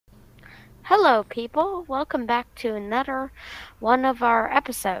Hello, people. Welcome back to another one of our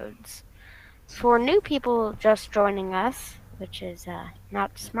episodes. For new people just joining us, which is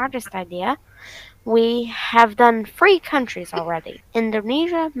not the smartest idea, we have done 3 countries already: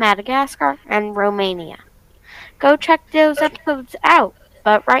 Indonesia, Madagascar, and Romania. Go check those episodes out.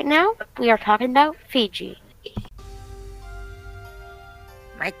 But right now, we are talking about Fiji.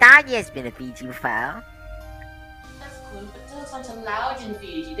 My daddy has been a Fiji before. That's cool, but dogs aren't allowed in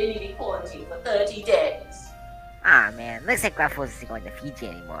Fiji. They need to be quarantined for 30 days. Ah man, looks like Ruffles isn't going to Fiji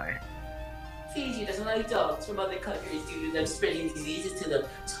anymore. Fiji doesn't like dogs from other countries due to them spreading diseases to the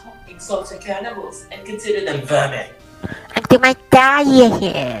top exotic animals and consider them vermin. Until my daddy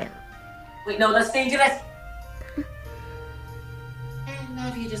again. Wait, no, that's dangerous. And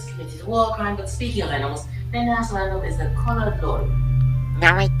now you just committed a war crime, but speaking of animals, their national animal is the collared lord.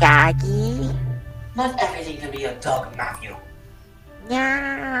 Now my daddy. Not everything can be a dog, Matthew.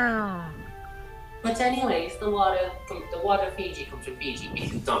 No. But anyways, the water Fiji comes from Fiji.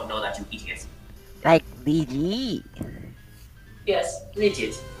 If you don't know that, you idiot. Like Fiji. Yes,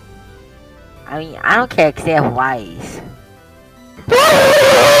 legit. I mean, I don't care because they have Ys.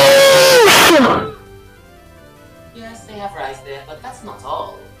 Yes, they have rice there, but that's not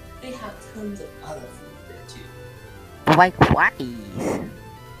all. They have tons of other food there too. Like Ys.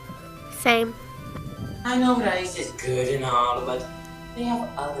 Same. I know rice is good and all, but they have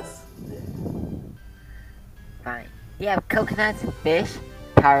other food there. Fine. They have coconuts, fish,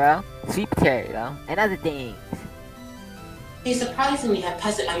 taro, sweet potato, and other things. They surprisingly have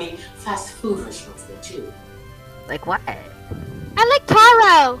fast food restaurants there too. Like what? I like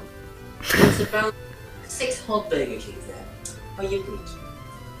taro. There's about 6 whole Burger Kings there. Are you good?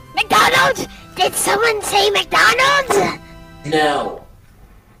 McDonald's? Did someone say McDonald's? No.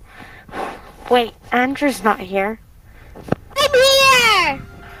 Wait, Andrew's not here. I'm here!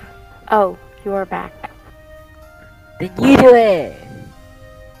 Oh, you are back. Then you do it.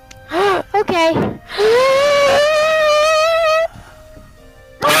 Okay.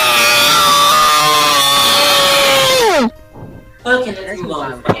 Okay, let's move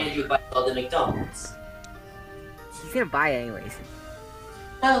on before Andrew buys all the McDonald's. He's gonna buy it anyways.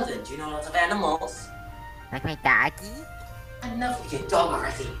 Well then, do you know lots of animals? Like my daddy? Enough with your dog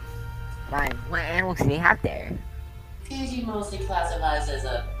already. Fine. What animals do they have there? Fiji mostly classifies as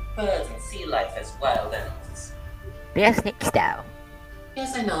birds and sea life as wild animals. They have snakes though.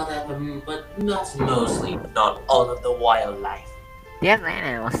 Yes, I know that, but not mostly, not all of the wildlife. They have land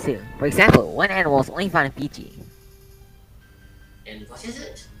animals too. For example, one animal is only found in Fiji. And what is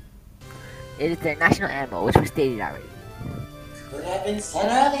it? It is their national animal, which was stated already. Could have been said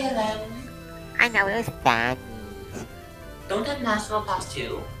earlier then. I know, it was funny. Don't have national parks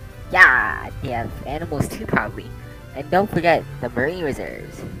too? Yeah, they have animals too probably. And don't forget the marine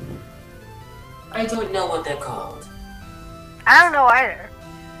reserves. I don't know what they're called. I don't know either.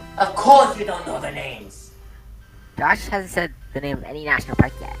 Of course you don't know the names. Josh hasn't said the name of any national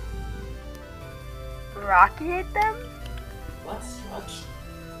park yet. Rocky ate them? What's Rocky?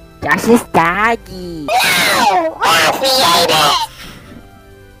 Josh's daddy! No! Rocky ate it!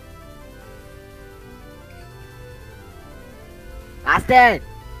 Austin!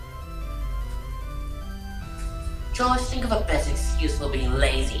 George, think of a best excuse for being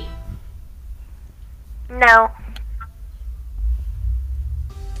lazy. No.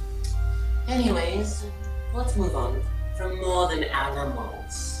 Anyways, let's move on from more than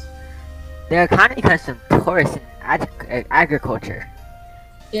animals. Their economy comes from tourism and agriculture.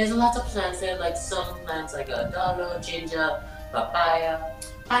 There's lots of plants there, like some plants like doggo, ginger, papaya,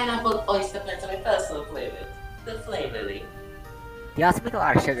 pineapple, oyster plants are my personal favorite. The flame lily. They also make a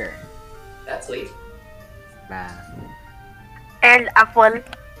lot of sugar. That's sweet. And apple.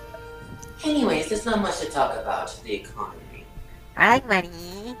 Anyways, there's not much to talk about the economy. I like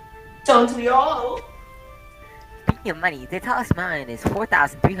money. Don't we all? Speaking of money, the tallest mountain is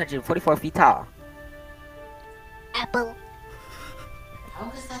 4,344 feet tall. Apple. How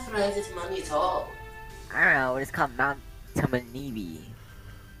does that relate to money at all? I don't know, it's called Mount Tamanivi.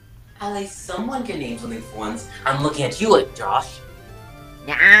 At least someone can name something for once. I'm looking at you, Josh.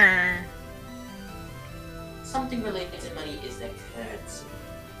 Nah. Something related to money is their currency.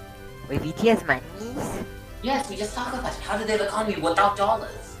 Wait, VT has money? Yes, we just talked about it. How do they have economy without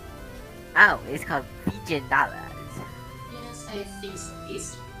dollars? Oh, it's called Fijian dollars. Yes, I think so.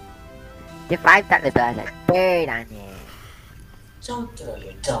 Yes. The $5 bill has a bird on it. Don't throw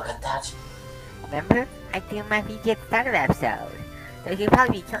your dog at that. Remember? I think my Fiji at the start of the episode. So you could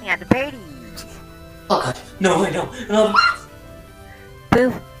probably be killing out the birdies. Oh god, no, no.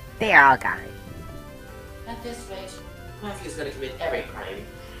 Poof, they are all gone. At this rate, Matthew's gonna commit every crime.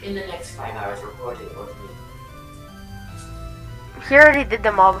 in the next 5 hours recording with me. He already did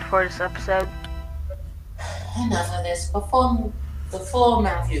them all before this episode. Enough of this. Before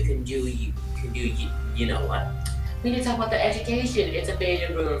Matthew can do you know what? We need to talk about the education. It's a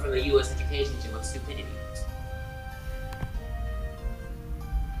beta rumor from the U.S. education system of stupidity.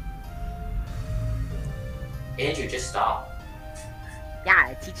 Andrew, just stop. Yeah,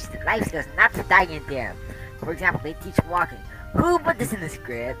 it teaches the life skills not to die in there. For example, they teach walking. Who put this in the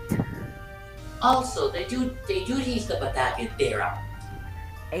script? Also, they do teach the Pythagorean theorem.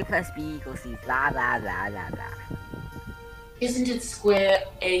 A plus B equals C, blah blah blah blah blah. Isn't it A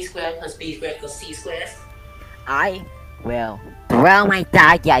squared plus B squared equals C squared? I will throw my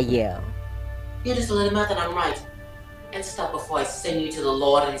dog at you. You just let him out that I'm right. And stop before I send you to the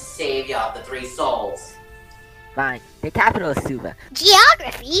Lord and Savior of the three souls. Fine, the capital is Suva.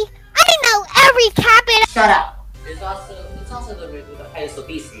 Geography? I know every capital. Shut up! It's also the root with the highest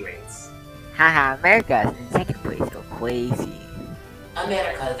obesity rates. Haha, America's in second place, go crazy.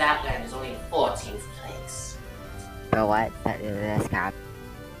 America, that land is only in 14th place. But what? That's cap.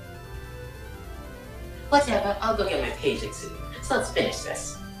 Whatever, I'll go get my paycheck soon. So let's finish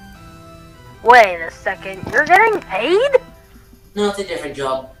this. Wait a second, you're getting paid? No, it's a different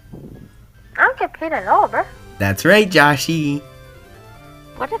job. I don't get paid at all, bro. That's right, Joshy.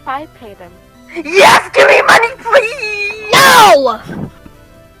 What if I paid him? Yes, give me money, please! No!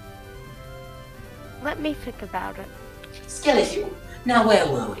 Let me think about it. Skeleton. Now where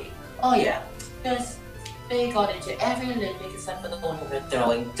were we? Oh yeah, yes, they got into every Olympic except for the one who were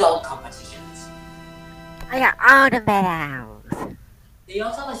throwing dog competitions. I got all the medals. They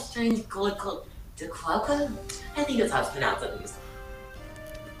also have a strange god called Dequoka? I think that's how it's pronounced at least.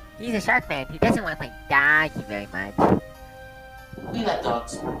 He's a shark man who doesn't want to play doggy very much. We let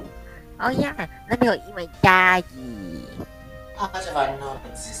dogs. Oh yeah, let me go eat my doggy. How much of our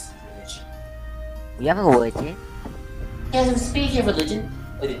non-existent religion? We have a religion. Yes, and speaking of religion,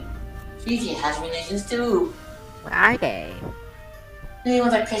 Fiji has religions too. What are they? They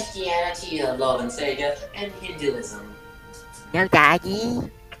want like Christianity, the Lord and Savior, and Hinduism. No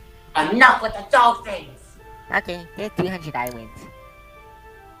doggy? Enough with the dog things! Okay, there's 300 islands.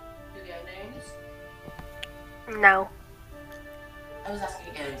 Do they have names? No. I was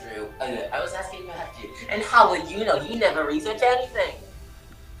asking Andrew. I was asking Matthew. And how would you know? You never research anything.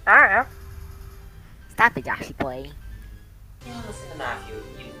 I don't know. Stop it, Joshy boy. Yeah, listen to Matthew.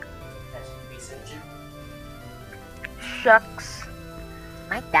 You researcher. Shucks.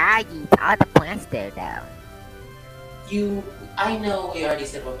 My doggy eats all the plants there though. I know we already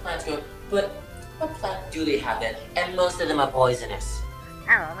said what plants grow, but what plant do they have then? And most of them are poisonous.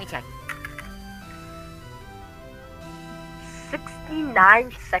 Oh, let me check.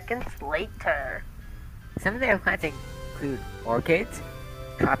 69 seconds later. Some of their plants include orchids,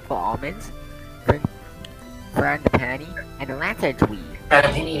 tropical almonds, frangipani, and the lanternweed.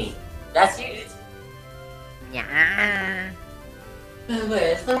 Panini. That's it. Yeah.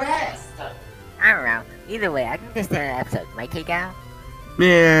 Where's the rest? I don't know. Either way, I think this is an episode. Right, K-Gal?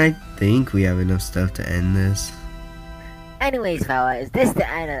 Yeah, I think we have enough stuff to end this. Anyways, fellas, this is the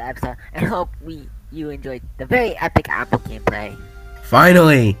end of the episode. I hope you enjoyed the very epic Apple gameplay.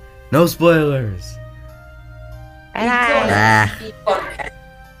 Finally! No spoilers! Bye.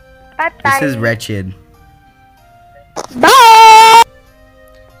 Bye-bye. This is wretched. Bye!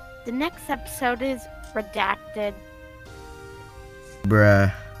 The next episode is redacted.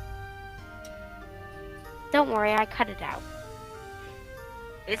 Bruh. Don't worry, I cut it out.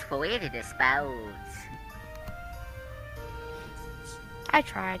 It's for you to dispose. I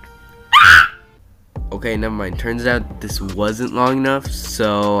tried. Okay, never mind. Turns out this wasn't long enough,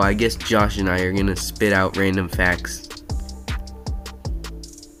 so I guess Josh and I are gonna spit out random facts.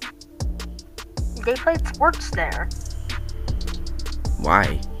 They played sports there.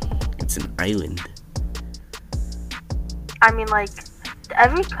 Why? It's an island. I mean, like,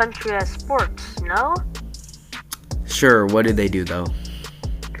 every country has sports, no? Sure, what did they do though?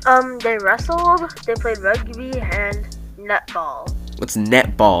 They wrestled, they played rugby, and netball. What's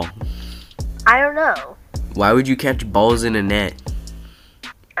netball? I don't know. Why would you catch balls in a net?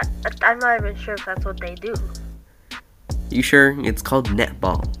 I'm not even sure if that's what they do. You sure? It's called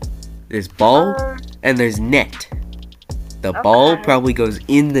netball. There's ball and there's net. The ball Okay. probably goes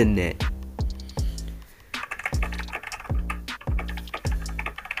in the net.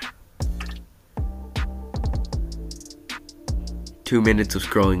 Two minutes of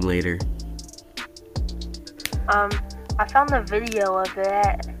scrolling later. I found a video of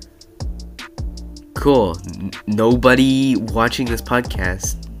it. Cool. Nobody watching this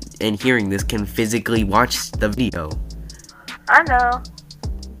podcast and hearing this can physically watch the video. I know.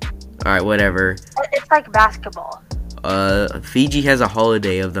 Alright, whatever. It's like basketball. Fiji has a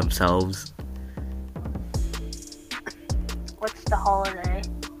holiday of themselves. What's the holiday?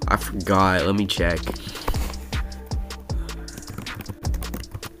 I forgot. Let me check.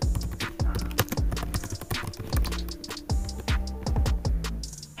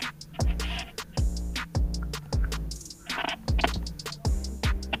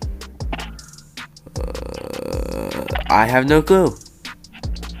 I have no clue.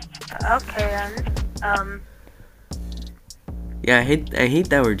 Okay then. Yeah, I hate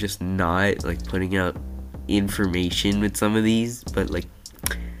that we're just not like putting out information with some of these, but like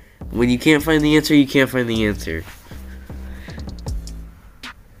when you can't find the answer, you can't find the answer.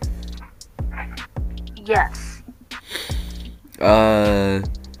 Yes.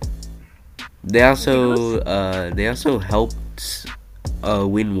 They also helped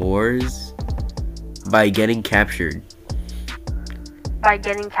win wars by getting captured. By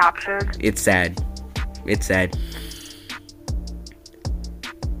getting captured. It's sad. It's sad.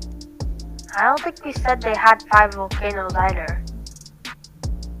 I don't think we said they had 5 volcanoes either.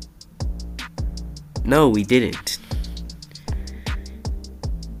 No, we didn't.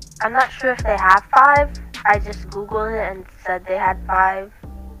 I'm not sure if they have 5. I just googled it and said they had 5.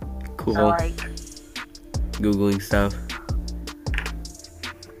 Cool. So like, Googling stuff.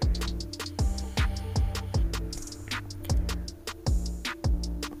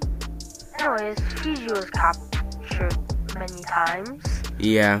 anyways, Fiji was captured many times.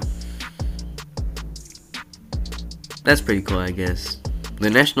 Yeah. That's pretty cool, I guess. The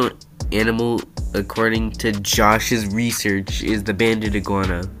national animal, according to Josh's research, is the banded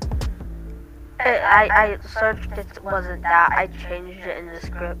iguana. I searched it wasn't that. I changed it in the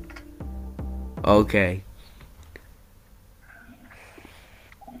script. Okay.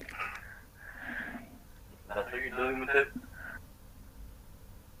 That's what you're doing with it?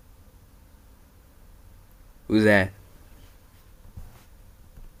 Who's that?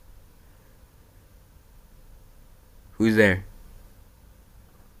 Who's there?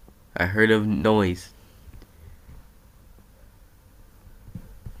 I heard a noise.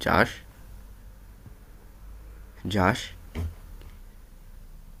 Josh? Josh?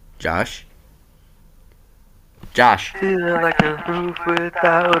 Josh? Josh? Feeling like a roof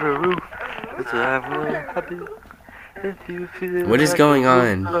without a roof. That's why I'm really happy. If you feel What is like going a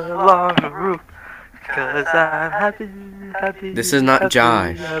on? roof along a roof. Cause I'm happy, happy. This is not happy,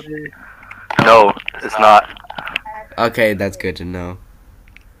 Josh. happy. No, it's not. Okay, that's good to know.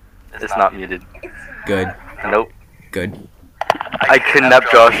 It's not muted. Good. Nope. Good. I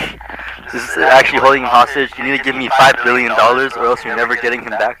kidnapped Josh. This is actually holding him hostage. You need to give me $5 billion or else you're never getting him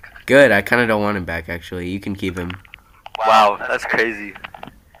back. Good. I kind of don't want him back, actually. You can keep him. Wow, that's crazy.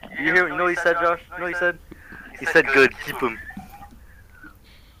 You know what he said, Josh? You know what he said? He said, good, keep him.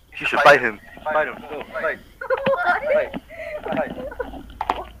 You should fight him. Fight him. Go, fight. Fight. Fight.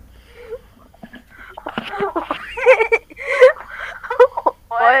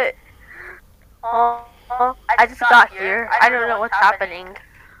 What? Oh, I just got here. I don't know what's happening.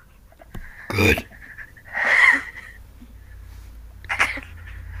 Good.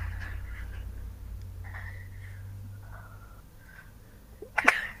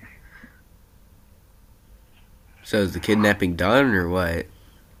 So is the kidnapping done or what?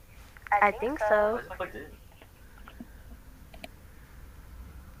 I think so.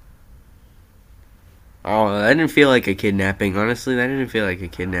 Oh, that didn't feel like a kidnapping. Honestly, that didn't feel like a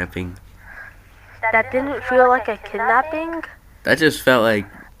kidnapping. That didn't feel like a kidnapping? That just felt like,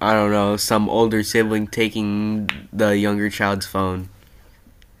 I don't know, some older sibling taking the younger child's phone.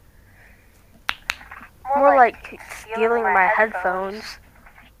 More like stealing my headphones.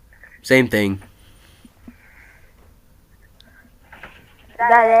 Same thing. Is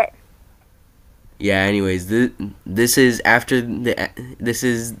that it? Yeah, anyways, this is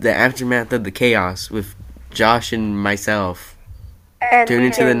the aftermath of the chaos with Josh and myself. And Tune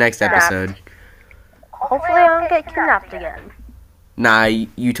into the next episode. Hopefully I don't get kidnapped again. Nah,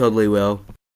 you totally will.